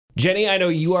Jenny, I know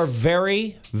you are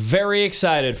very, very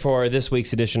excited for this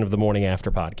week's edition of the Morning After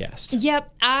podcast.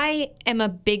 Yep, I am a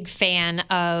big fan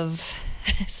of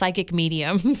psychic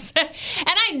mediums. And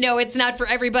I know it's not for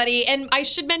everybody. And I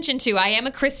should mention, too, I am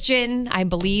a Christian. I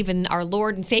believe in our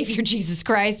Lord and Savior, Jesus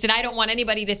Christ. And I don't want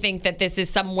anybody to think that this is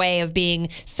some way of being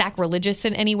sacrilegious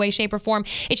in any way, shape, or form.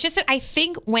 It's just that I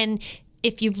think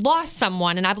if you've lost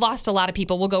someone, and I've lost a lot of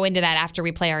people, we'll go into that after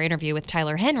we play our interview with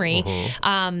Tyler Henry.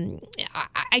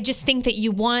 I just think that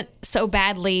you want so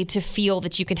badly to feel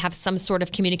that you can have some sort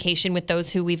of communication with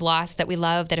those who we've lost, that we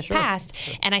love, that have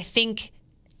passed. And I think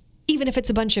even if it's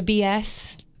a bunch of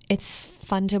BS, it's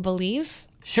fun to believe.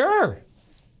 Sure.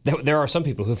 There are some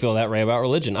people who feel that way about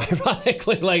religion,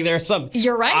 ironically. Like there are some.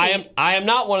 You're right. I am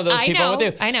not one of those people.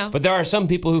 I know. But there are some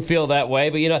people who feel that way.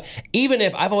 But, even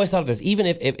if, I've always thought of this, even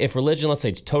if religion, let's say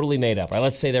it's totally made up, right?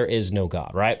 Let's say there is no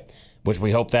God, right? Which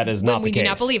we hope that is not the case. We do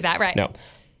not believe that, right? No.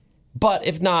 But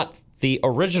if not, the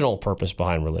original purpose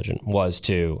behind religion was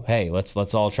to, hey, let's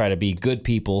all try to be good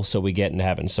people so we get into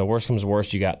heaven. So worst comes to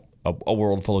worst, you got a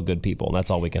world full of good people, and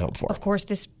that's all we can hope for. Of course,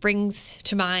 this brings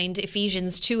to mind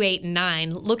Ephesians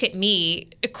 2:8-9. Look at me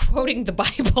quoting the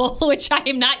Bible, which I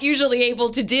am not usually able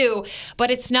to do, but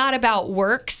it's not about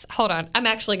works. Hold on. I'm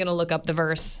actually going to look up the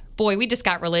verse. Boy, we just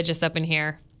got religious up in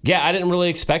here. Yeah, I didn't really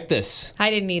expect this.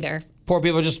 I didn't either. Poor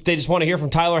people they just want to hear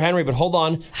from Tyler Henry, but hold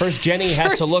on. First, Jenny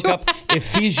has to look up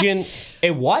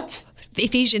a what?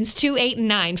 Ephesians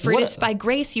 2:8-9. For it is by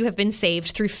grace you have been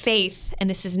saved through faith, and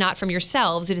this is not from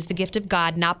yourselves. It is the gift of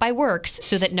God, not by works,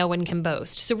 so that no one can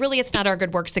boast. So really, it's not our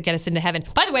good works that get us into heaven.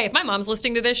 By the way, if my mom's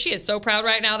listening to this, she is so proud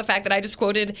right now, the fact that I just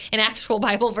quoted an actual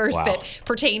Bible verse that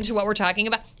pertained to what we're talking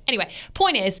about. Anyway,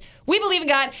 point is, we believe in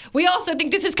God. We also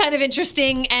think this is kind of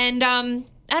interesting, and I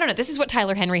don't know, this is what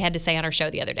Tyler Henry had to say on our show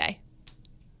the other day.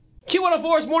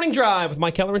 Q104's Morning Drive with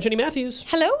Mike Keller and Jenny Matthews.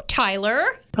 Hello, Tyler.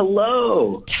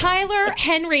 Hello. Tyler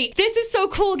Henry. This is so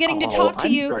cool getting to talk to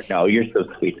you. No, you're so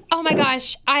sweet. Oh my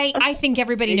gosh. I think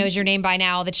everybody knows your name by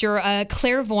now, that you're a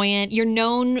clairvoyant. You're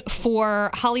known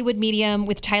for Hollywood Medium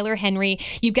with Tyler Henry.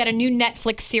 You've got a new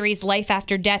Netflix series, Life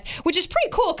After Death, which is pretty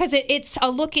cool because it's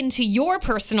a look into your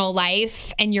personal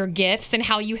life and your gifts and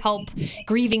how you help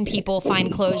grieving people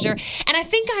find closure. And I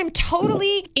think I'm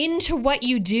totally into what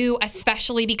you do,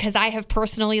 especially because I have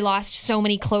personally lost so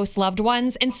many close loved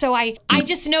ones. And so I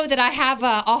just know that I have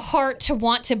a heart to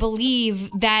want to believe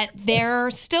that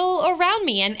they're still around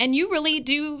me. And you really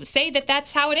do say that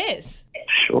that's how it is.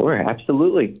 Sure,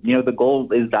 absolutely. The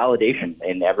goal is validation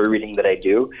in every reading that I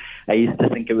do. I used to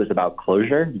think it was about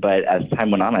closure, but as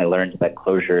time went on, I learned that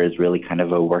closure is really kind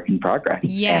of a work in progress.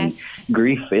 Yes. And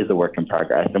grief is a work in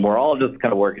progress, and we're all just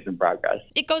kind of works in progress.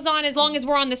 It goes on as long as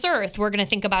we're on this earth. We're going to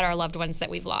think about our loved ones that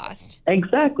we've lost.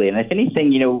 Exactly. And if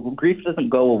anything, grief doesn't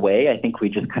go away. I think we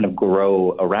just kind of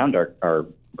grow around our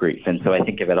grief. And so I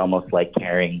think of it almost like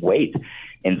carrying weight.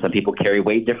 And some people carry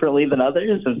weight differently than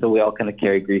others, and so we all kind of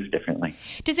carry grief differently.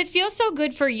 Does it feel so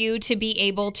good for you to be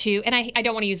able to, and I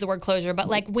don't want to use the word closure, but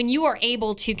like when you are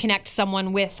able to connect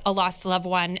someone with a lost loved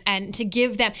one and to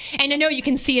give them, and I know you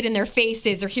can see it in their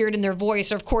faces or hear it in their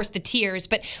voice or, of course, the tears,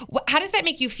 but how does that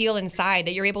make you feel inside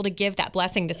that you're able to give that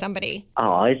blessing to somebody?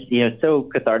 Oh, it's so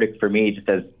cathartic for me just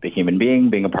as a human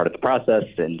being a part of the process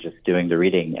and just doing the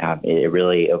reading. It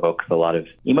really evokes a lot of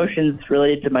emotions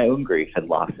related to my own grief and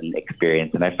loss and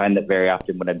experience. And I find that very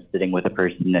often when I'm sitting with a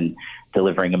person and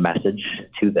delivering a message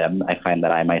to them, I find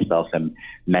that I myself am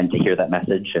meant to hear that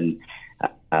message and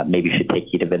maybe should take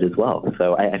heed of it as well.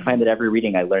 So I find that every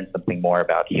reading I learn something more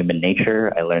about human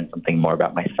nature. I learn something more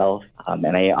about myself.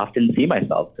 And I often see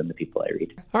myself in the people I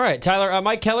read. All right, Tyler,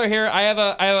 Mike Keller here. I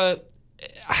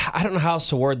don't know how else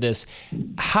to word this.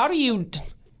 How do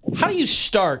you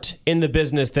start in the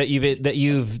business that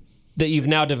you've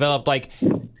now developed? Like,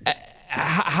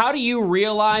 how do you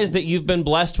realize that you've been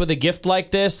blessed with a gift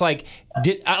like this? Like, I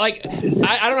don't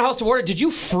know how else to word it. Did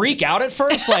you freak out at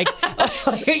first? Like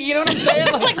you know what I'm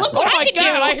saying? Like look oh what my I can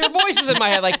God, do. I hear voices in my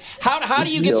head. Like, how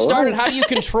do you get started? How do you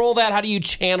control that? How do you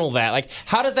channel that? Like,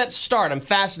 how does that start? I'm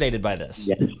fascinated by this.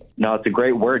 Yes. No, it's a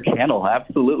great word, channel.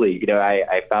 Absolutely.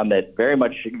 I found that very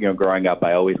much, growing up,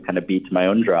 I always kind of beat to my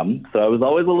own drum. So I was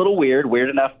always a little weird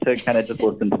enough to kind of just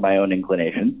listen to my own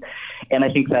inclinations. And I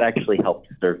think that actually helped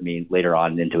serve me later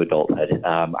on into adulthood.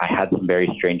 I had some very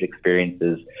strange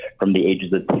experiences from the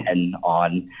ages of 10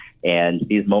 on. And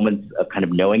these moments of kind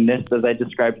of knowingness, as I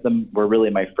described them, were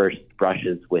really my first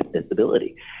brushes with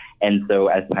disability. And so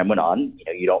as time went on,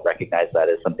 you don't recognize that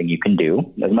as something you can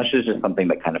do as much as just something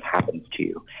that kind of happens to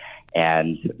you.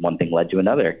 And one thing led to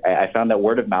another. I found that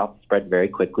word of mouth spread very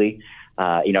quickly.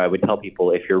 I would tell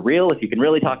people, if you're real, if you can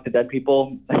really talk to dead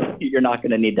people, you're not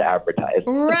going to need to advertise.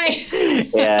 Right.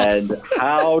 And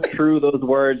how true those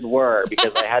words were,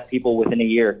 because I had people within a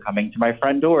year coming to my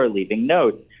front door, leaving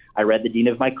notes. I read the dean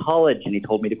of my college, and he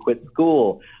told me to quit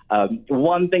school.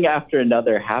 One thing after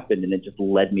another happened, and it just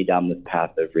led me down this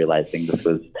path of realizing this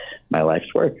was my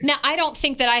life's work. Now, I don't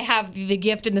think that I have the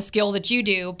gift and the skill that you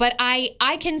do, but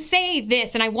I can say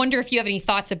this, and I wonder if you have any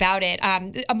thoughts about it.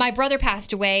 My brother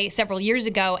passed away several years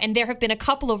ago, and there have been a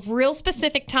couple of real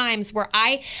specific times where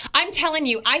I'm telling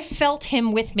you, I felt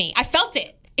him with me. I felt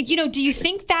it. Do you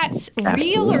think that's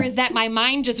real, or is that my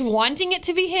mind just wanting it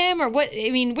to be him, or what?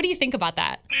 I mean, what do you think about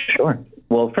that? Sure.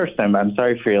 Well, first, I'm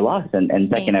sorry for your loss. And second,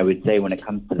 Thanks. I would say when it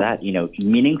comes to that,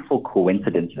 meaningful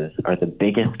coincidences are the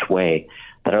biggest way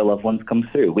that our loved ones come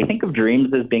through. We think of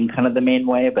dreams as being kind of the main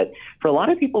way, but for a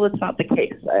lot of people, that's not the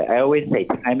case. I always say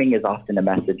timing is often a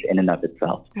message in and of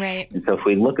itself. Right. And so if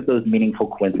we look at those meaningful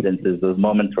coincidences, those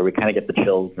moments where we kind of get the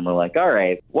chills and we're like, all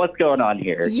right, what's going on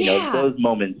here? Yeah. Those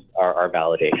moments are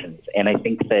validations. And I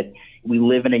think that we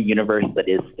live in a universe that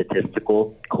is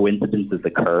statistical. Coincidences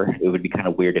occur. It would be kind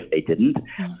of weird if they didn't.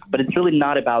 Mm-hmm. But it's really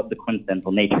not about the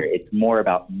coincidental nature. It's more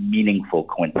about meaningful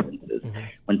coincidences. Mm-hmm.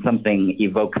 When something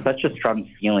evokes such a strong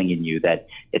feeling in you that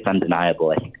it's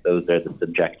undeniable, I think those are the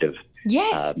subjective,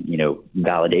 Yes.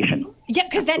 validation. Yeah,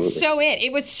 because that's so it.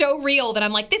 It was so real that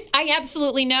I'm like, this, I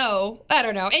absolutely know. I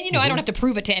don't know. And, I don't have to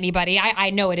prove it to anybody.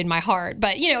 I know it in my heart.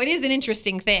 But, it is an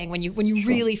interesting thing when you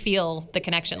really feel the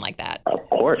connection like that. Of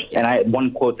course. And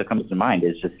one quote that comes to mind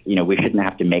is just, we shouldn't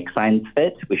have to make signs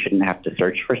fit. We shouldn't have to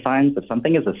search for signs. If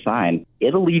something is a sign,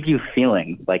 it'll leave you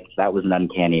feeling like that was an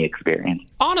uncanny experience.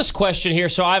 Honest question here.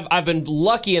 So I've been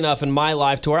lucky enough in my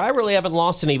life to where I really haven't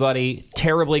lost anybody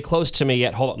terribly close to me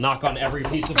yet. Hold on, knock on every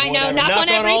piece of wood. I know, ever. knock on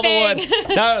all the everything. wood.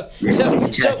 No,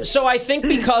 so I think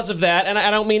because of that, and I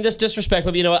don't mean this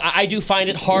disrespectfully, I do find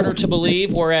it harder to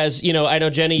believe. Whereas, I know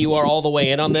Jenny, you are all the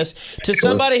way in on this. To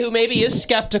somebody who maybe is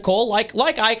skeptical, like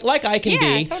I can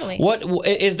be. Totally. What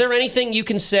is there anything you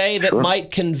can say that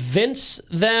might convince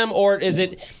them, or is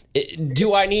it?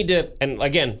 Do I need to, and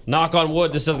again, knock on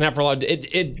wood, this doesn't happen for a lot,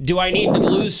 do I need to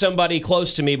lose somebody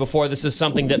close to me before this is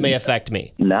something that may affect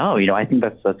me? No, I think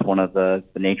that's one of the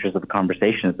natures of the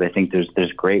conversation is I think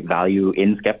there's great value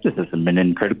in skepticism and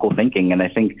in critical thinking. And I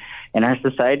think in our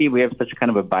society, we have such kind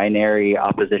of a binary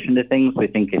opposition to things. We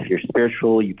think if you're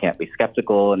spiritual, you can't be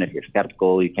skeptical. And if you're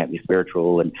skeptical, you can't be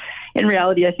spiritual. And in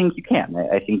reality, I think you can.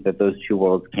 I think that those two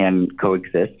worlds can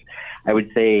coexist. I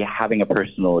would say having a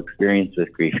personal experience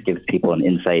with grief gives people an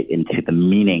insight into the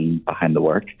meaning behind the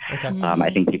work. Okay.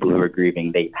 I think people who are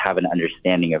grieving, they have an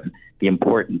understanding of the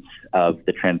importance of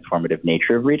the transformative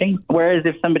nature of reading. Whereas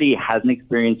if somebody hasn't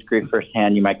experienced grief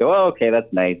firsthand, you might go, oh, okay,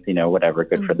 that's nice, whatever,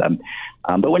 good for them.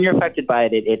 But when you're affected by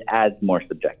it, it adds more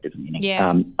subjective meaning.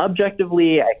 Yeah.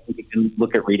 Objectively, I think you can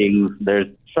look at readings. There's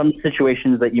some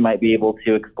situations that you might be able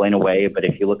to explain away, but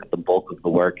if you look at the bulk of the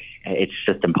work, it's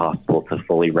just impossible to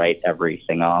fully write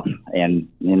everything off. And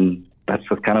that's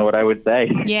just kind of what I would say.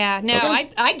 Yeah, no,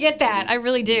 I get that. I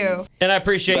really do. And I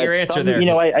appreciate your answer there.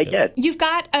 I get. You've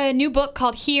got a new book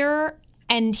called Here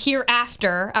and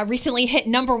Hereafter, recently hit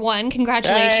 #1.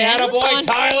 Congratulations. Hey, attaboy,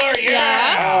 Tyler.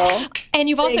 Yeah. And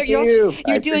you're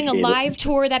doing a appreciate live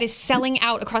tour that is selling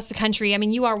out across the country. I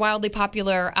mean, you are wildly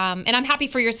popular, and I'm happy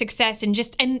for your success.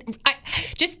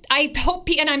 I hope,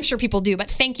 and I'm sure people do, but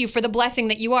thank you for the blessing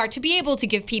that you are to be able to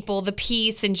give people the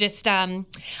peace and just, I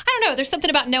don't know, there's something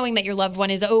about knowing that your loved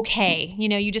one is okay.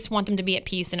 You just want them to be at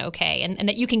peace and okay, and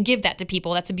that you can give that to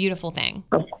people. That's a beautiful thing.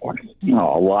 Of course.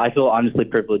 Oh, well, I feel honestly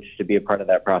privileged to be a part of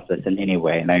that process in any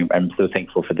way. And I'm so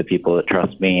thankful for the people that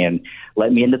trust me and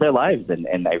let me into their lives.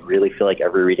 And I really feel like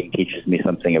every reading teaches me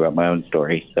something about my own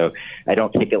story. So I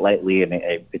don't take it lightly, and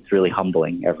it's really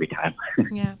humbling every time.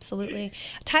 Yeah, absolutely.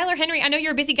 Tyler Henry, I know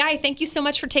you're a busy guy. Thank you so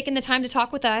much for taking the time to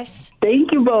talk with us.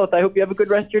 Thank you both. I hope you have a good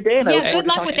rest of your day. And good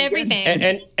luck with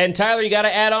everything. And Tyler, you got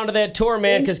to add on to that tour,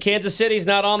 man, because Kansas City's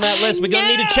not on that list. We're going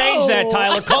to need to change that,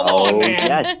 Tyler. Come on, man.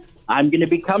 Yes. I'm going to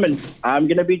be coming. I'm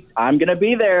going to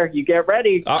be there. You get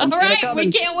ready. All right.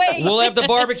 We can't wait. We'll have the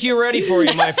barbecue ready for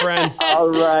you, my friend. All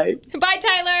right. Bye,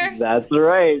 Tyler. That's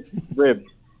right. Rib.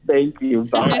 Thank you.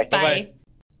 Bye. Bye.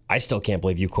 I still can't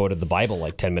believe you quoted the Bible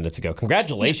like 10 minutes ago.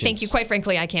 Congratulations. Thank you. Quite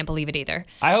frankly, I can't believe it either.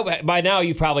 I hope by now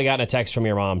you've probably gotten a text from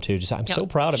your mom, too. I'm so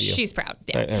proud of you. She's proud.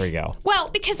 Yeah. There we go. Well,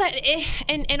 because,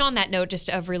 and on that note, just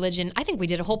of religion, I think we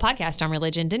did a whole podcast on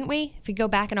religion, didn't we? If we go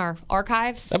back in our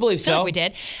archives. I believe so. I feel like we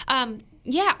did.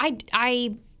 Yeah,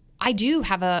 I do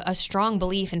have a strong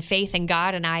belief and faith in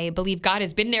God, and I believe God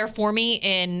has been there for me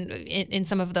in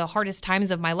some of the hardest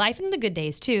times of my life and the good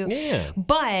days too. Yeah.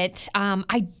 But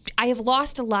I I have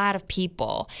lost a lot of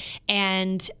people,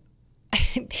 and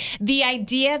the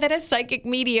idea that a psychic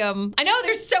medium, I know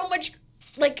there's so much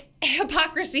like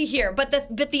hypocrisy here, but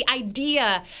the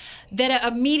idea that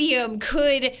a medium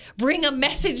could bring a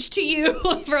message to you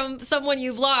from someone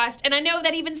you've lost, and I know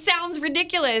that even sounds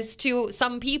ridiculous to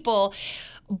some people,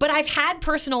 but I've had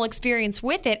personal experience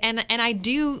with it, and I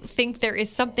do think there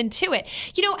is something to it.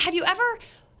 You know, have you ever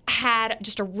had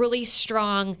just a really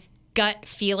strong gut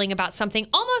feeling about something,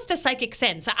 almost a psychic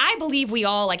sense? I believe we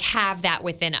all like have that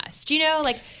within us. Do you know,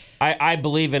 like I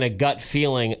believe in a gut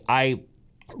feeling. I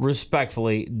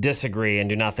respectfully disagree and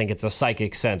do not think it's a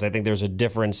psychic sense. I think there's a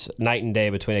difference night and day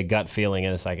between a gut feeling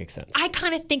and a psychic sense. I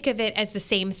kind of think of it as the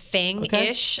same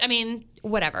thing-ish. Okay. I mean,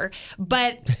 whatever.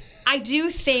 But I do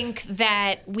think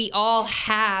that we all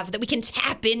have, that we can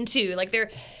tap into. Like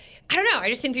I don't know. I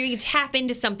just think that we can tap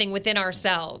into something within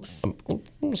ourselves. I'm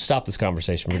going to stop this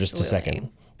conversation for just a second,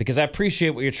 because I appreciate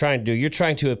what you're trying to do. You're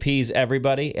trying to appease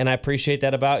everybody, and I appreciate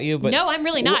that about you. But no, I'm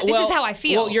really not. This is how I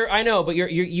feel. Well, I know, but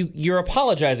you're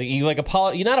apologizing. You're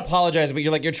not apologizing,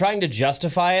 but you're trying to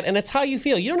justify it, and it's how you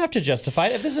feel. You don't have to justify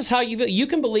it. If this is how you feel, you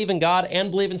can believe in God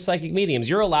and believe in psychic mediums.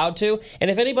 You're allowed to,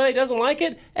 and if anybody doesn't like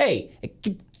it, hey,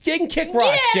 they can kick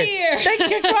rocks. They can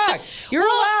kick rocks. You're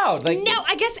allowed. No,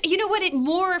 I guess, you know what?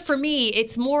 For me,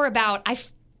 it's more about,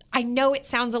 I know it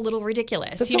sounds a little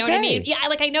ridiculous. That's you know okay. what I mean? Yeah,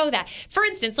 I know that. For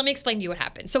instance, let me explain to you what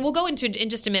happened. So we'll go into in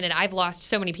just a minute. I've lost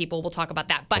so many people. We'll talk about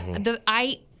that. But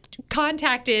I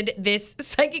contacted this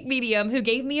psychic medium who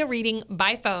gave me a reading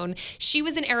by phone. She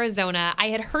was in Arizona. I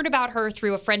had heard about her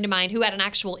through a friend of mine who had an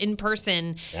actual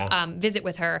in-person visit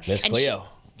with her. Miss Cleo.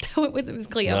 It wasn't Miss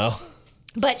Cleo. No.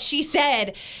 But she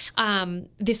said,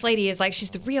 this lady is like,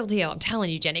 she's the real deal. I'm telling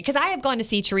you, Jenny. Because I have gone to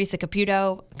see Teresa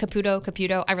Caputo.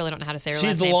 I really don't know how to say her last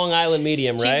name. She's the Long Island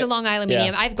medium, right? She's the Long Island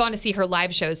medium. I've gone to see her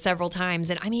live shows several times.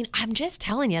 And I mean, I'm just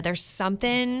telling you, there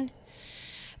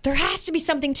has to be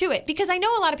something to it. Because I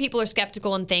know a lot of people are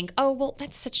skeptical and think, oh, well,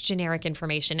 that's such generic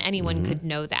information. Anyone could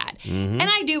know that. And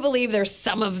I do believe there's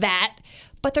some of that.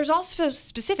 But there's also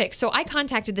specifics. So I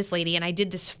contacted this lady and I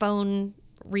did this phone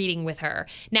reading with her.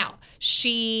 Now,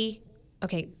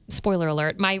 spoiler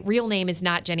alert, my real name is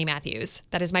not Jenny Matthews.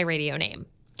 That is my radio name.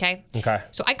 Okay?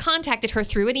 So I contacted her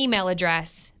through an email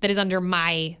address that is under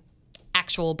my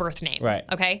actual birth name. Right.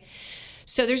 Okay?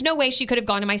 So there's no way she could have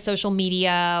gone to my social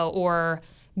media or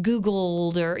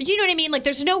Googled or, you know what I mean? Like,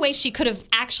 there's no way she could have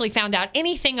actually found out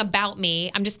anything about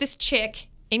me. I'm just this chick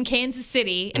in Kansas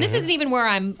City, and this isn't even where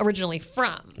I'm originally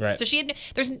from. Right. So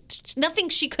there's nothing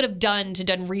she could have done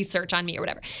research on me or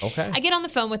whatever. Okay. I get on the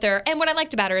phone with her, and what I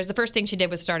liked about her is the first thing she did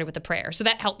was started with a prayer. So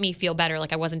that helped me feel better,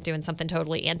 like I wasn't doing something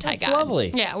totally anti-God. That's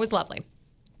lovely. Yeah, it was lovely.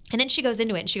 And then she goes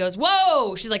into it, and she goes,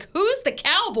 whoa! She's like, who's the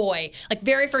cowboy? Like,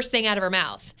 very first thing out of her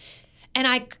mouth. And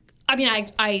I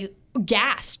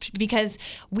gasped, because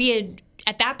we had,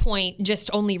 at that point,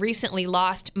 just only recently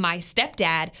lost my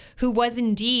stepdad, who was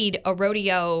indeed a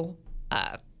rodeo,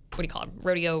 what do you call him?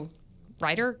 Rodeo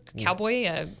rider?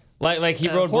 Cowboy? Like he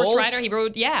rode horse bulls? rider? He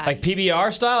rode, yeah. Like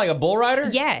PBR style, like a bull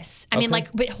rider? Yes. I mean,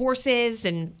 but horses,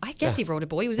 and I guess he rode a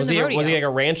bull. He was in he the rodeo. Was he like a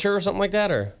rancher or something like that,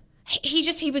 or?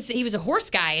 He was a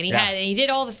horse guy, and he did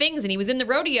all the things, and he was in the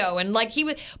rodeo, and like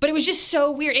but it was just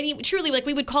so weird. And he truly, like,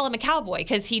 we would call him a cowboy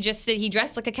because he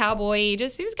dressed like a cowboy. He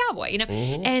was a cowboy, you know.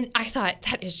 And I thought,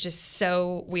 that is just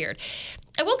so weird.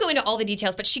 I won't go into all the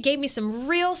details, but she gave me some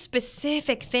real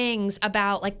specific things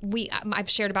about, like, I've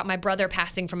shared about my brother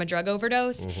passing from a drug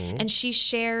overdose, and she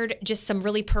shared just some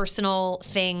really personal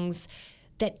things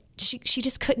that she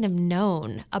just couldn't have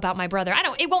known about my brother.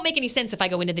 It won't make any sense if I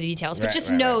go into the details, but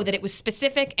know that it was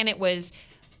specific, and it was,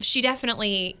 she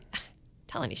definitely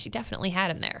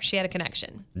had him there. She had a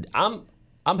connection. I'm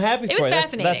happy for you. It was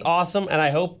fascinating. That's awesome, and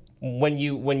I hope when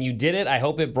you did it, I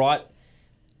hope it brought,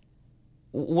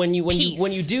 when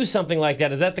you do something like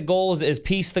that, is that the goal? Is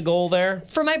peace the goal there?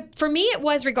 For me, it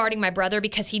was regarding my brother,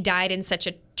 because he died in such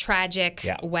a tragic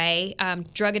way.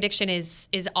 Drug addiction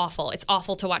is awful. It's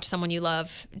awful to watch someone you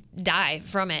love die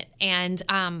from it. And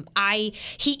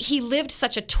he lived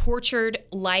such a tortured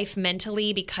life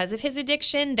mentally because of his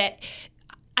addiction that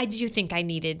I do think I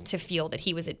needed to feel that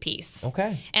he was at peace.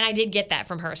 Okay. And I did get that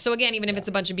from her. So again, even if it's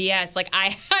a bunch of BS, like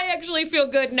I actually feel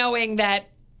good knowing that.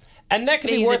 And that could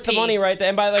be worth the money right there.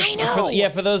 And by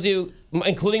for those of you,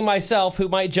 including myself, who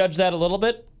might judge that a little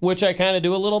bit, which I kind of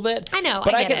do a little bit. I know,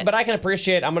 but I get it. But I can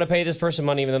appreciate, I'm going to pay this person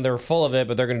money even though they're full of it,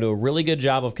 but they're going to do a really good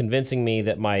job of convincing me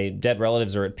that my dead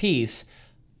relatives are at peace.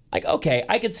 Like, okay,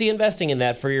 I could see investing in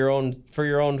that for your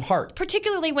own heart.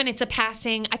 Particularly when it's a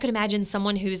passing. I could imagine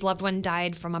someone whose loved one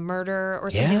died from a murder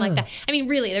or something like that. I mean,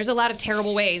 really, there's a lot of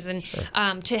terrible ways, and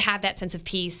to have that sense of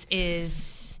peace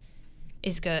is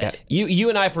is good. Yeah. You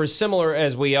and I, for as similar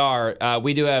as we are,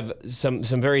 we do have some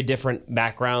very different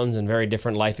backgrounds and very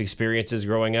different life experiences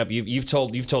growing up. You've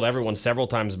told everyone several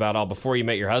times about before you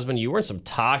met your husband, you were in some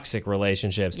toxic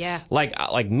relationships. Yeah.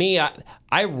 Like me,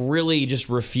 I really just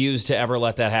refuse to ever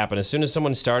let that happen. As soon as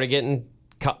someone started getting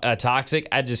toxic,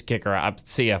 I'd just kick her out.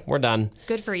 See ya. We're done.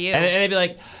 Good for you. And they'd be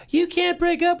like, "You can't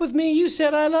break up with me. You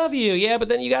said I love you." Yeah, but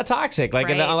then you got toxic. Like,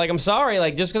 Right. and I'm sorry.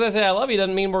 Like, just because I say I love you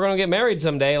doesn't mean we're gonna get married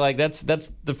someday. Like, that's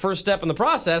the first step in the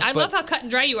process. I love how cut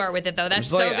and dry you are with it, though. That's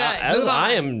so like, good. Move on.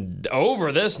 I am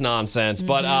over this nonsense.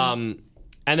 But and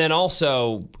then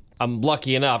also, I'm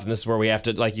lucky enough, and this is where we have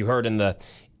to, like you heard in the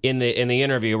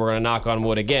interview, we're going to knock on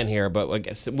wood again here, but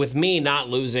with me not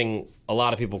losing a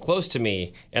lot of people close to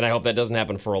me, and I hope that doesn't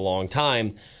happen for a long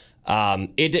time,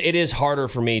 it is harder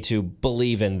for me to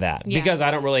believe in that because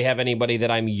I don't really have anybody that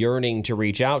I'm yearning to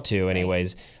reach out to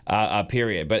anyways,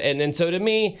 period. But and so to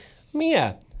me,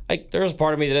 yeah, there's a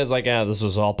part of me that is like, this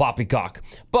is all poppycock.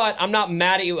 But I'm not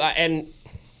mad at you, and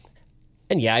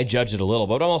yeah, I judged it a little,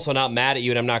 but I'm also not mad at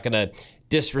you, and I'm not going to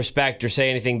disrespect or say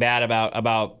anything bad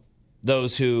about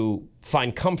those who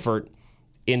find comfort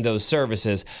in those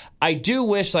services. I do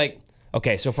wish,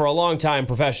 okay, so for a long time,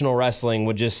 professional wrestling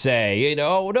would just say,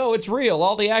 oh, no, it's real.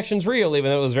 All the action's real,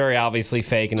 even though it was very obviously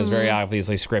fake and it was very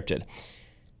obviously scripted.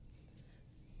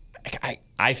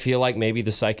 I feel like maybe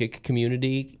the psychic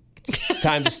community, it's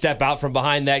time to step out from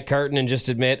behind that curtain and just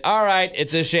admit, all right,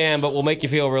 it's a sham, but we'll make you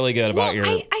feel really good about your...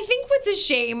 I think what's a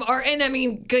shame, and I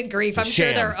mean, good grief, I'm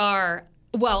sure there are...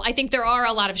 Well, I think there are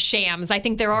a lot of shams. I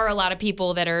think there are a lot of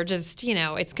people that are just,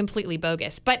 it's completely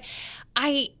bogus. But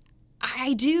I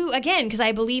do, again, because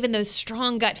I believe in those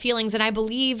strong gut feelings, and I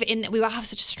believe in we all have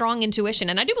such strong intuition.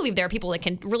 And I do believe there are people that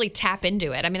can really tap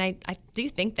into it. I mean, I do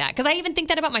think that, because I even think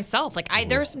that about myself. Like,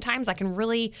 there are some times I can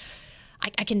really,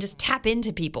 I can just tap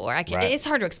into people, or I can. Right. It's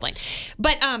hard to explain.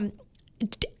 But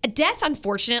death,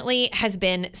 unfortunately, has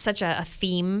been such a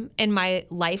theme in my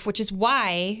life, which is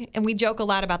why, and we joke a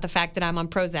lot about the fact that I'm on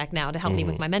Prozac now to help me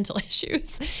with my mental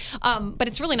issues. But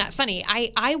it's really not funny.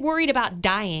 I worried about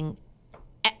dying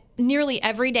nearly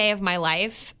every day of my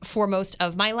life for most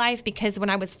of my life, because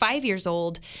when I was 5 years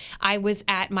old, I was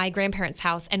at my grandparents'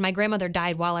 house, and my grandmother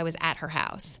died while I was at her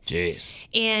house. Jeez.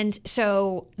 And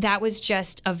so that was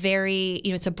just a very,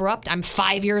 it's abrupt. I'm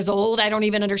 5 years old. I don't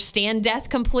even understand death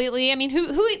completely. I mean, who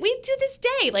we to this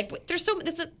day, like, there's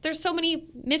so many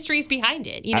mysteries behind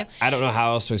it, I don't know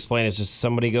how else to explain it. It's just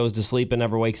somebody goes to sleep and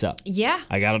never wakes up. Yeah.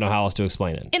 I don't know how else to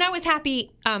explain it. And I was happy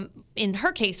in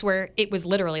her case where it was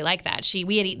literally like that.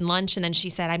 We had eaten lunch, and then she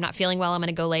said, I'm not feeling well, I'm going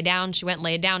to go lay down. She went and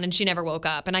laid down, and she never woke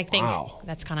up. And I think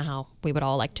that's kind of how we would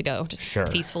all like to go, just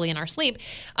peacefully in our sleep.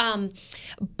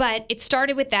 But it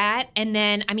started with that. And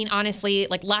then, I mean, honestly,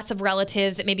 like, lots of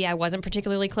relatives that maybe I wasn't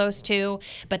particularly close to,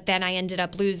 but then I ended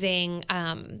up losing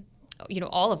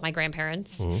all of my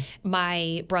grandparents,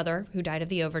 my brother who died of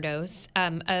the overdose,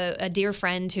 a dear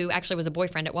friend who actually was a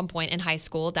boyfriend at one point in high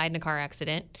school, died in a car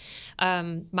accident.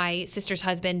 My sister's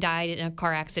husband died in a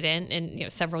car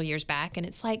accident several years back. And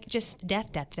it's like just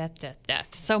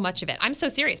death. So much of it. I'm so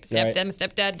serious. My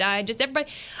stepdad died, just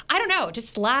everybody. I don't know,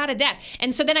 just a lot of death.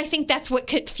 And so then I think that's what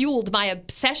fueled my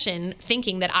obsession,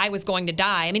 thinking that I was going to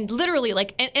die. I mean, literally,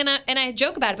 like, and I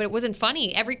joke about it, but it wasn't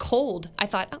funny. Every cold, I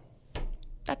thought, oh,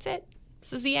 that's it.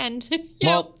 This is the end.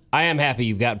 Well, I am happy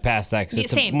you've gotten past that, because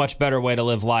it's a much better way to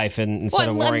live life, and instead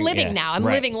of worrying. I'm living now. I'm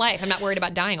living life. I'm not worried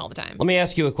about dying all the time. Let me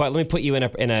ask you let me put you in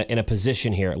a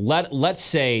position here. Let's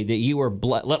say that you were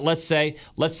let's say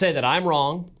that I'm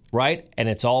wrong, right? And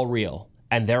it's all real,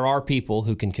 and there are people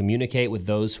who can communicate with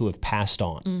those who have passed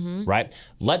on, right?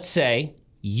 Let's say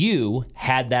you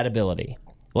had that ability.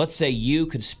 Let's say you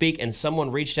could speak, and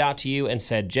someone reached out to you and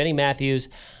said, Jenny Matthews,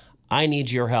 I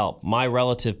need your help. My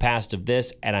relative passed of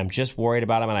this, and I'm just worried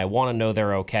about them, and I want to know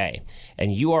they're okay.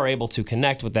 And you are able to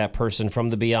connect with that person from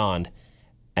the beyond,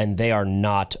 and they are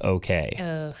not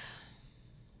okay.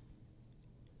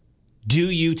 Do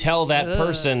you tell that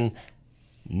person,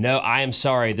 no, I am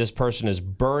sorry, this person is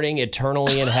burning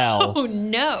eternally in hell? Oh,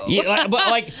 no. But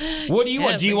what do you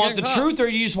want? Do you want the truth, or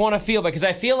do you just want to feel? Because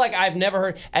I feel like I've never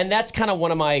heard, and that's kind of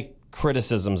one of my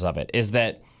criticisms of it, is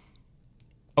that,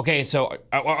 okay, so,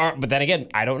 but then again,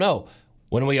 I don't know.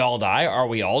 When we all die, are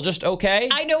we all just okay?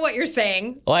 I know what you're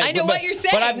saying. What you're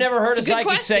saying. But I've never heard a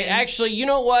psychic say, actually, you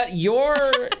know what?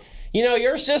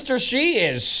 Your sister, she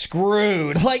is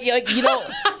screwed.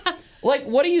 Like,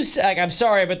 what do you say? Like, I'm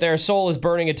sorry, but their soul is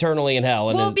burning eternally in hell.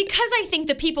 And Well, because I think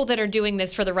the people that are doing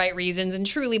this for the right reasons and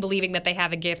truly believing that they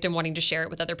have a gift and wanting to share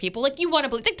it with other people, like you want to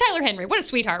believe, like Tyler Henry, what a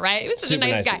sweetheart, right? He was such a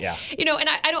nice guy, yeah. you know. And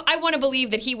I want to believe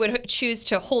that he would choose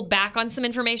to hold back on some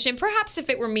information. Perhaps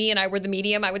if it were me and I were the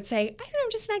medium, I would say, I don't know,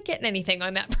 I'm just not getting anything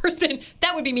on that person.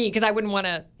 That would be me because I wouldn't want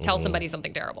to tell somebody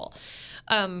something terrible.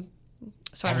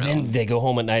 So I don't know. then they go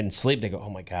home at night and sleep. They go, oh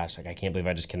my gosh, like I can't believe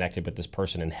I just connected with this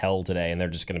person in hell today, and they're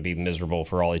just going to be miserable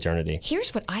for all eternity.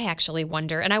 Here's what I actually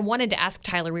wonder, and I wanted to ask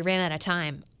Tyler. We ran out of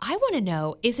time. I want to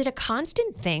know: is it a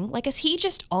constant thing? Like, is he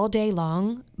just all day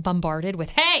long bombarded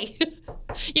with, "Hey"?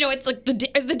 You know, it's like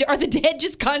are the dead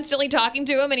just constantly talking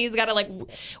to him, and he's got to like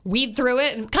weed through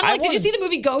it, and kind of like, did you see the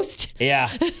movie Ghost? Yeah,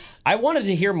 I wanted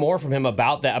to hear more from him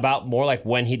about that, about more like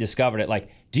when he discovered it. Like,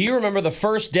 do you remember the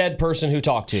first dead person who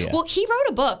talked to you? Well, he wrote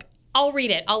a book. I'll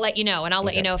read it. I'll let you know, and I'll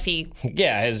let you know if he.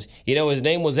 Yeah, his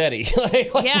name was Eddie.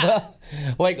 Yeah.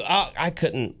 I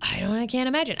couldn't. I can't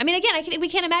imagine. I mean, again, we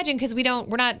can't imagine because we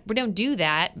don't do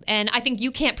that, and I think you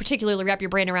can't particularly wrap your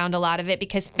brain around a lot of it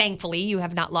because thankfully you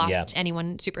have not lost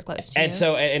anyone super close to you. And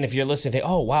so, and if you're listening, think,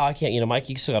 oh wow, I can't. You know, Mike,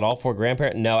 you still got all 4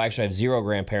 grandparents. No, actually, I have 0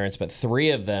 grandparents, but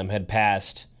 3 of them had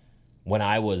passed when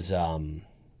I was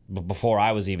before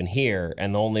I was even here,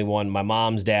 and the only one, my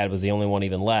mom's dad, was the only one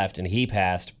even left, and he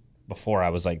passed before I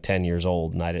was like 10 years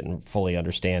old, and I didn't fully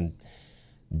understand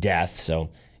death, so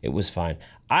it was fine.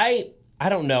 I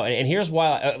don't know, and here's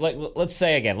why. Let's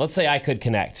say I could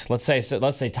connect. Let's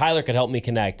say Tyler could help me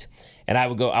connect, and I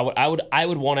would go. I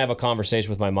would want to have a conversation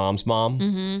with my mom's mom.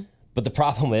 Mm-hmm. But the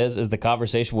problem is the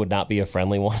conversation would not be a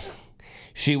friendly one.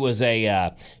 She was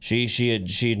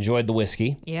she enjoyed the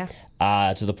whiskey. Yeah.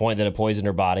 To the point that it poisoned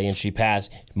her body, and she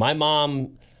passed. My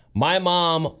mom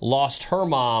lost her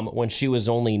mom when she was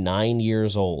only 9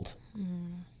 years old.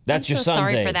 That's your son's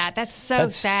sorry age. for that. That's so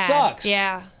sad. Sucks.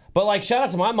 Yeah. But like, shout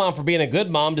out to my mom for being a good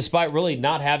mom, despite really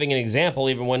not having an example,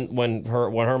 even when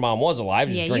her mom was alive,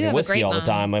 just drinking whiskey all the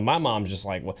time. Like, my mom's just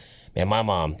like, well, man, my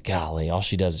mom, golly, all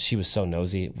she does is she was so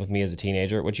nosy with me as a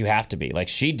teenager, which you have to be. Like,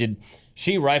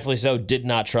 she rightfully so did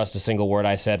not trust a single word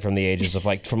I said from the ages of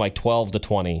from 12 to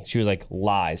 20. She was like,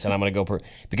 lies, and I'm gonna go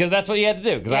because that's what you had to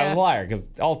do, because I was a liar, because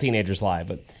all teenagers lie.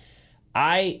 But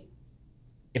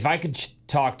if I could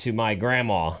talk to my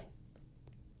grandma,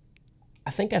 I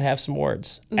think I'd have some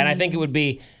words, and I think it would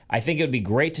be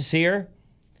great to see her.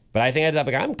 But I think I'd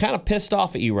be like, I'm kind of pissed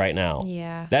off at you right now.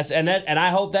 Yeah. And I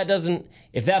hope that doesn't.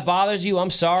 If that bothers you, I'm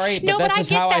sorry, but that's just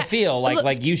how I feel.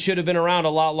 Like you should have been around a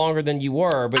lot longer than you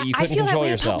were, but you couldn't control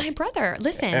yourself. I feel that way about my brother.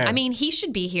 Listen, I mean, he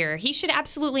should be here. He should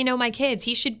absolutely know my kids.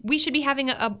 We should be having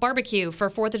a barbecue for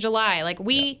 4th of July. Like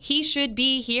he should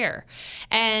be here,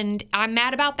 and I'm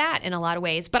mad about that in a lot of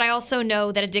ways. But I also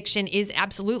know that addiction is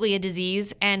absolutely a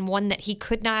disease and one that he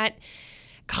could not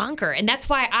conquer, and that's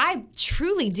why I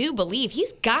truly do believe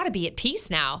he's got to be at peace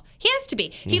now. He has to be.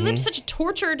 He lived such a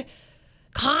tortured,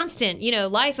 constant,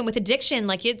 life, and with addiction,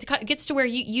 like it gets to where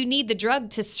you need the drug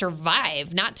to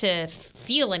survive, not to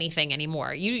feel anything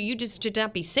anymore. You just should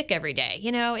not be sick every day.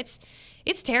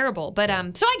 It's terrible. But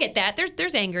so I get that.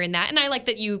 There's anger in that, and I like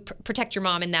that you protect your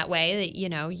mom in that way. That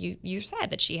you're sad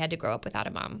that she had to grow up without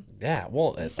a mom. Yeah,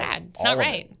 well, it's sad. It's not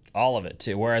right. All of it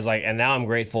too. Whereas and now I'm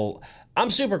grateful. I'm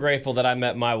super grateful that I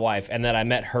met my wife and that I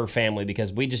met her family,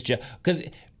 because because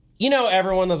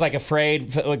everyone was like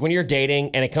afraid, like when you're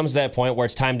dating and it comes to that point where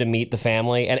it's time to meet the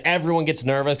family and everyone gets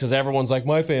nervous because everyone's like,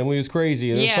 my family is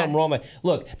crazy. There's something wrong with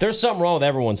Look, there's something wrong with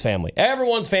everyone's family.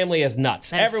 Everyone's family is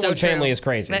nuts. Everyone's family is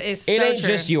crazy. That is It ain't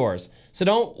just yours. So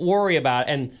don't worry about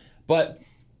it. But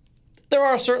there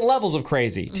are certain levels of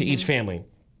crazy to each family.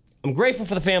 I'm grateful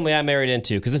for the family I married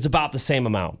into because it's about the same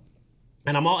amount.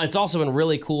 And it's also been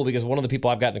really cool because one of the people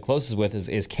I've gotten the closest with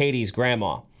is Katie's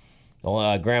grandma,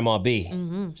 Grandma B.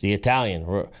 Mm-hmm. The Italian.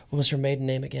 What was her maiden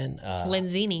name again?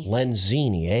 Lenzini.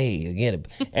 Lenzini. Hey, again.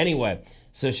 Anyway,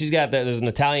 so she's got there's an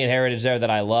Italian heritage there that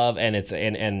I love, and it's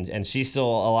and she's still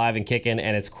alive and kicking,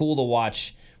 and it's cool to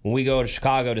watch when we go to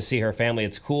Chicago to see her family.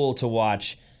 It's cool to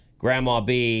watch Grandma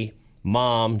B,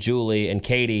 Mom, Julie, and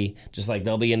Katie, just like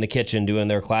they'll be in the kitchen doing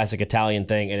their classic Italian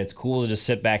thing, and it's cool to just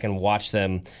sit back and watch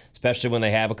them, especially when they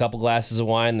have a couple glasses of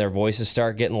wine, their voices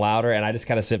start getting louder, and I just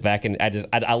kind of sit back and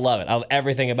I love it. I love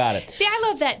everything about it. See, I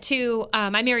love that too.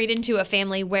 I married into a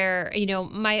family where,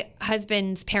 my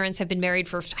husband's parents have been married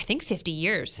for, I think, 50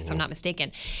 years, if I'm not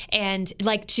mistaken. And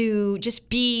like to just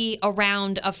be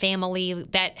around a family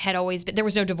that had always been, there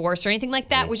was no divorce or anything like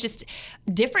that, was just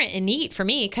different and neat for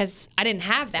me because I didn't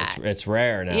have that. It's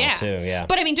rare now too, yeah.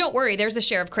 But I mean, don't worry, there's a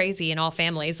share of crazy in all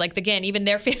families. Like, again, even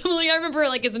their family, I remember,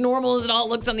 like, as normal as it all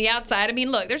looks on the outside. I mean,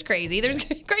 look, there's crazy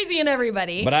in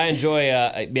everybody. But I enjoy,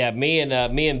 me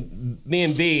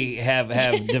and B have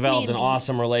developed an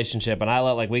awesome relationship, and I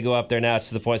let we go up there now. It's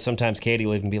to the point sometimes Katie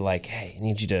will even be like, "Hey, I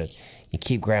need you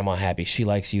keep Grandma happy. She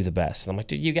likes you the best." And I'm like,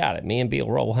 "Dude, you got it. Me and B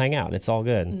will roll. We'll hang out. It's all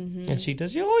good." And she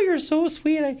does. "Oh, you're so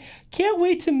sweet. I can't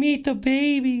wait to meet the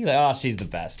baby." Oh, she's the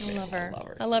best. I love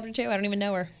her. I love her too. I don't even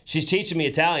know her. She's teaching me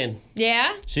Italian.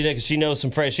 Yeah? She knows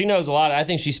some phrase. She knows a lot. I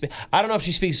think I don't know if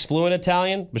she speaks fluent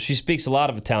Italian, but she speaks a lot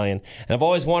of Italian. And I've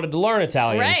always wanted to learn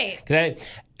Italian. Right.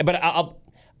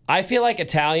 I feel like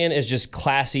Italian is just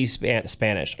classy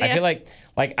Spanish. Yeah. I feel like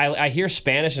I hear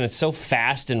Spanish and it's so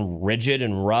fast and rigid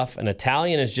and rough, and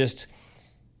Italian is just,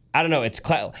 I don't know. It's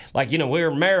we're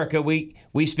America.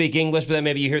 We speak English, but then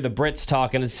maybe you hear the Brits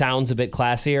talk and it sounds a bit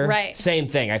classier. Right. Same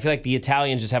thing. I feel like the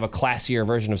Italians just have a classier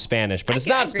version of Spanish, but it's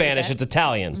not Spanish. It's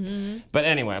Italian. But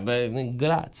anyway,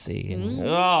 grazie.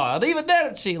 Oh,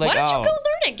 arrivederci. Why don't you go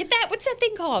learn it? Get that. What's that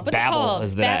thing called? What's Babbel it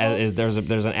called? is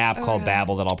there's an app called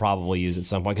Babbel that I'll probably use at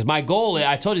some point, because my goal,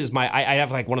 I told you this, I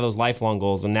have one of those lifelong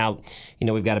goals, and now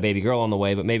we've got a baby girl on the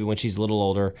way, but maybe when she's a little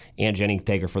older, Aunt Jenny can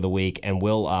take her for the week, and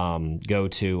we'll go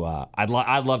to I'd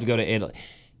love to go to Italy.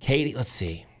 Katie, let's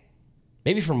see,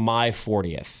 maybe for my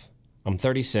 40th, I'm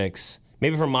 36,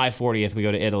 maybe for my 40th we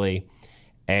go to Italy.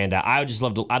 And I'd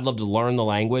love to learn the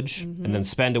language and then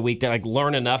spend a week there,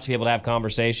 learn enough to be able to have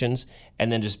conversations,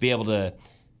 and then just be able to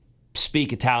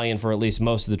speak Italian for at least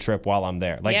most of the trip while I'm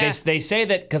there. They say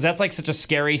that because that's such a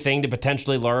scary thing to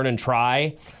potentially learn and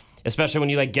try, especially when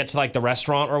you get to the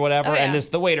restaurant or whatever, and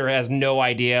the waiter has no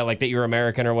idea that you're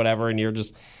American or whatever, and you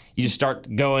just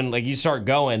start going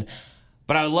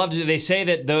But I would love to. They say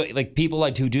that people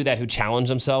who do that, who challenge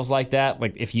themselves like that,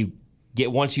 if you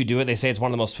once you do it, they say it's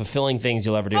one of the most fulfilling things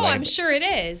you'll ever do. Oh, I'm sure it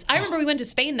is. I remember we went to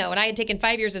Spain, though, and I had taken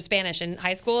 5 years of Spanish in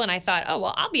high school, and I thought, oh,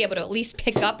 well, I'll be able to at least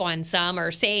pick up on some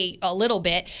or say a little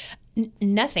bit.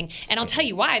 Nothing. And I'll tell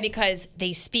you why, because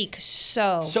they speak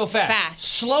so fast.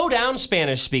 Slow down,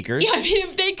 Spanish speakers. Yeah, I mean,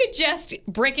 if they could just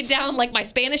break it down like my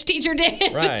Spanish teacher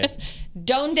did. Right.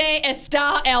 Donde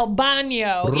está el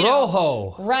baño?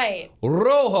 Rojo. Right.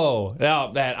 Rojo.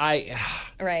 Now,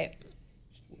 Right.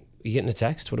 You getting a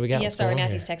text? What do we got? Yeah, sorry,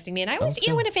 Matthew's texting me. And I always,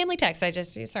 when a family text,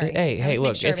 sorry. Hey,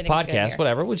 look, sure it's podcast,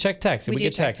 whatever. We check texts. We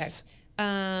get texts.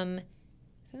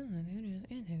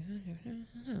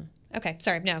 Okay,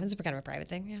 sorry. No, it's kind of a private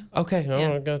thing. Yeah. Okay,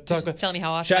 I'm going to talk about. Tell me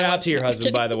how awesome. Shout out to your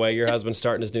husband, by the way. Your husband's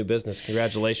starting his new business.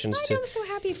 Congratulations to. I'm so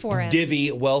happy for him.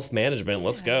 Divvy Wealth Management.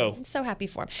 Let's go. I'm so happy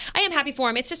for him. I am happy for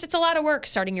him. It's a lot of work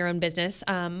starting your own business.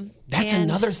 That's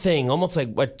another thing. Almost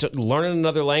learning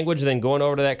another language and then going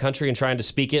over to that country and trying to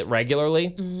speak it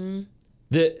regularly. Mm-hmm.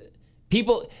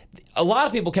 A lot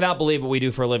of people cannot believe what we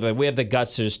do for a living. We have the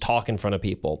guts to just talk in front of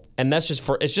people, and it's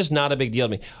just not a big deal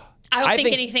to me. I don't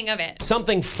think anything of it.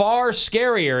 Something far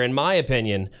scarier, in my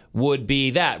opinion, would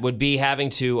be having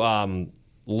to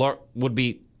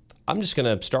I'm just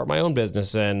going to start my own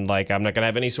business, and I'm not going to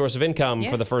have any source of income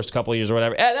for the first couple of years or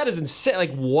whatever. That is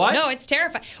insane. What? No, it's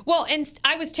terrifying. Well, and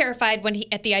I was terrified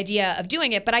at the idea of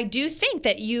doing it, but I do think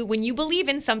that when you believe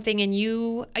in something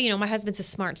and my husband's a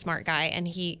smart guy, and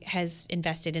he has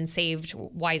invested and saved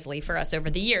wisely for us over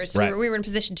the years. So right. we were in a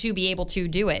position to be able to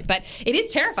do it. But it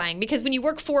is terrifying because when you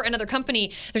work for another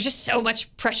company, there's just so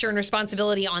much pressure and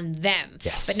responsibility on them.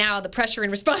 Yes. But now the pressure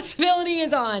and responsibility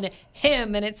is on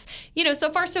him, and it's, so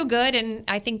far so good. And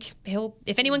I think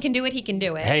if anyone can do it, he can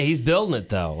do it. Hey, he's building it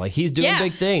though. He's doing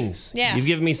big things. Yeah. You've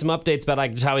given me some updates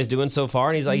about just how he's doing so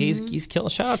far, and he's he's killing.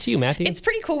 Shout out to you, Matthew. It's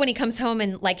pretty cool when he comes home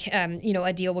and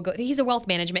a deal will go. He's a wealth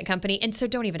management company, and so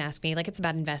don't even ask me. It's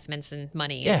about investments and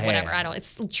money and whatever. Yeah. I don't.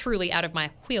 It's truly out of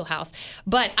my wheelhouse.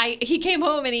 But he came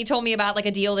home and he told me about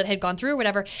a deal that had gone through or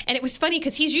whatever, and it was funny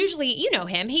because he's usually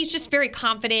him. He's just very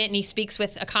confident and he speaks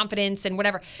with a confidence and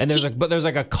whatever. And there's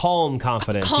a calm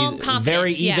confidence. Confidence,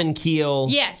 very even keel.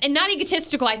 Yes, and not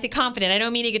egotistical. I say confident. I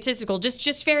don't mean egotistical.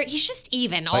 Just very. He's just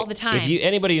even all the time. If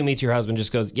anybody who meets your husband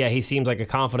just goes, yeah, he seems like a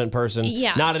confident person.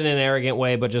 Yeah. Not in an arrogant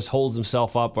way, but just holds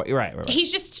himself up. Right.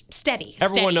 He's just steady.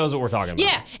 Everyone knows what we're talking about.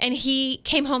 Yeah, and he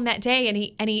came home that day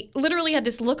and he literally had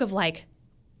this look of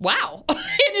wow,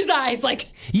 in his eyes,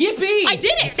 yippee! I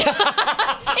did it. It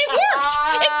worked.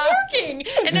 It's working.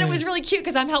 And then it was really cute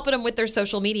because I'm helping them with their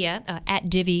social media at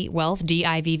Divvy Wealth,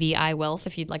 DIVVI Wealth,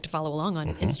 if you'd like to follow along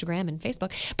on Instagram and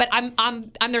Facebook. But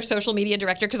I'm their social media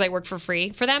director because I work for free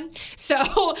for them. So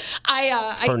now.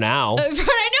 I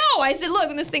know. I said, look,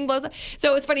 when this thing blows up.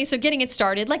 So it's funny. So getting it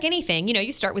started, like anything,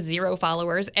 you start with 0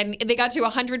 followers, and they got to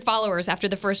 100 followers after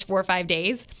the first 4 or 5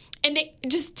 days. And they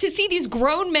just to see these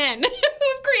grown men who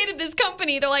have created this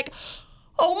company, they're like,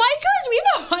 oh my gosh, we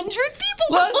have 100 people.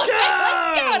 Let's go!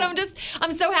 Let's go. And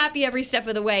I'm so happy every step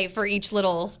of the way for each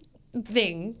little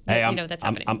thing that, that's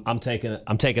happening.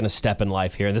 I'm taking a step in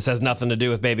life here. This has nothing to do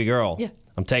with baby girl. Yeah.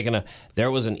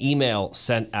 There was an email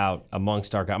sent out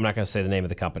amongst our, I'm not going to say the name of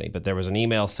the company, but there was an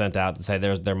email sent out to say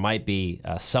there might be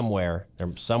somewhere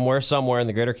in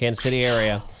the greater Kansas City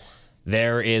area,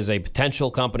 there is a potential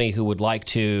company who would like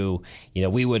to,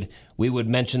 we would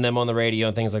mention them on the radio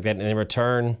and things like that, and in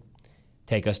return,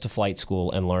 take us to flight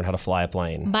school and learn how to fly a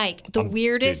plane. Mike, the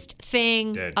weirdest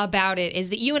thing about it is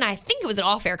that you and I think it was an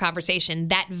off-air conversation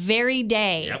that very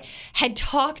day had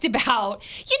talked about,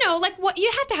 like what you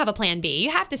have to have a plan B.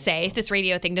 You have to say if this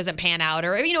radio thing doesn't pan out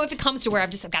or, if it comes to where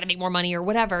I've got to make more money or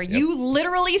whatever. Yep. You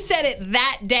literally said it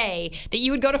that day that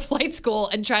you would go to flight school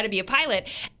and try to be a pilot.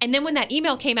 And then when that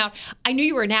email came out, I knew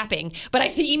you were napping, but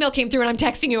the email came through and I'm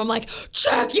texting you. I'm like,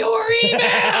 check your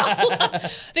email.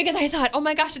 Because I thought, oh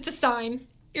my gosh, it's a sign.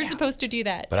 You're supposed to do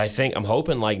that. But I'm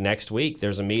hoping like next week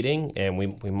there's a meeting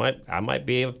and I might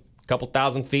be a couple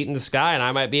thousand feet in the sky and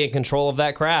I might be in control of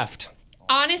that craft.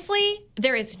 Honestly,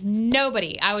 there is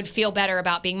nobody I would feel better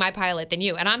about being my pilot than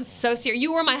you. And I'm so serious.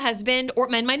 You or my husband or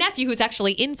my nephew who's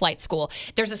actually in flight school.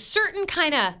 There's a certain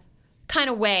kind of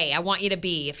way I want you to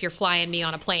be if you're flying me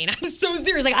on a plane. I'm so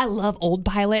serious. Like, I love old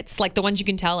pilots, like the ones you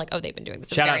can tell, like, oh, they've been doing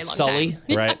this a very long time. Shout out Sully,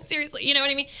 right? Yeah, seriously, you know what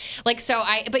I mean? Like, so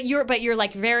but you're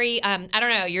like very, I don't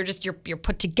know, you're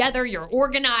put together, you're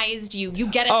organized, you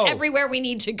get us everywhere we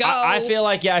need to go. I feel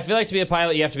like to be a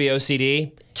pilot, you have to be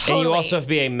OCD. Totally. And you also have to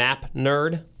be a map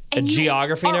nerd. And a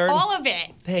geography nerd? All of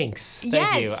it. Thanks. Yes.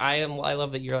 Thank you. I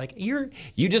love that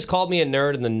you just called me a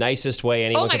nerd in the nicest way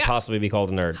anyone could possibly be called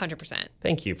a nerd. 100%.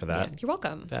 Thank you for that. Yeah, you're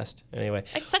welcome. Best. Anyway.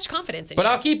 I have such confidence in you. But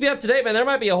I'll keep you up to date, man. There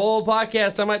might be a whole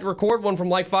podcast. I might record one from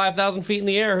like 5,000 feet in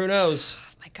the air. Who knows?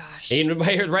 Oh my gosh. And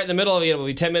right in the middle of it, it'll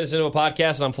be 10 minutes into a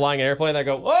podcast and I'm flying an airplane and I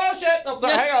go, oh shit. Oh,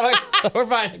 sorry. Hang on. We're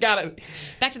fine. Got it.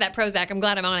 Back to that Prozac. I'm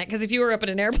glad I'm on it because if you were up in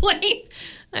an airplane,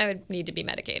 I would need to be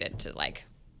medicated to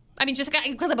just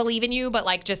because I believe in you, but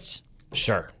just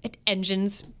sure.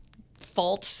 Engines,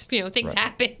 faults, things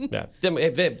happen. Yeah, then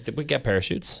we get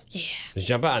parachutes. Yeah, just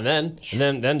jump out, and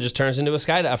then just turns into a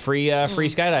free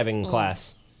skydiving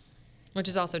class, which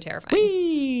is also terrifying.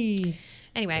 Whee!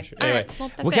 Anyway, sure. all right. Well,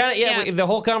 that's it. The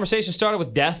whole conversation started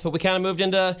with death, but we kind of moved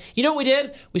into, what we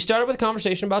did? We started with a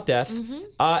conversation about death,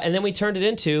 and then we turned it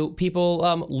into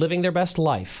people living their best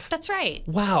life. That's right.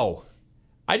 Wow,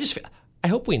 I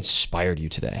hope we inspired you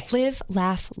today. Live,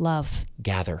 laugh, love.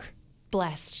 Gather.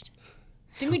 Blessed.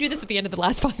 Didn't we do this at the end of the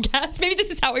last podcast? Maybe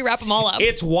this is how we wrap them all up.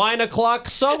 It's wine o'clock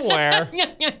somewhere.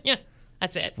 Yeah.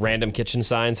 That's it. Random kitchen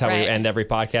signs, how we end every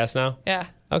podcast now? Yeah.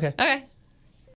 Okay.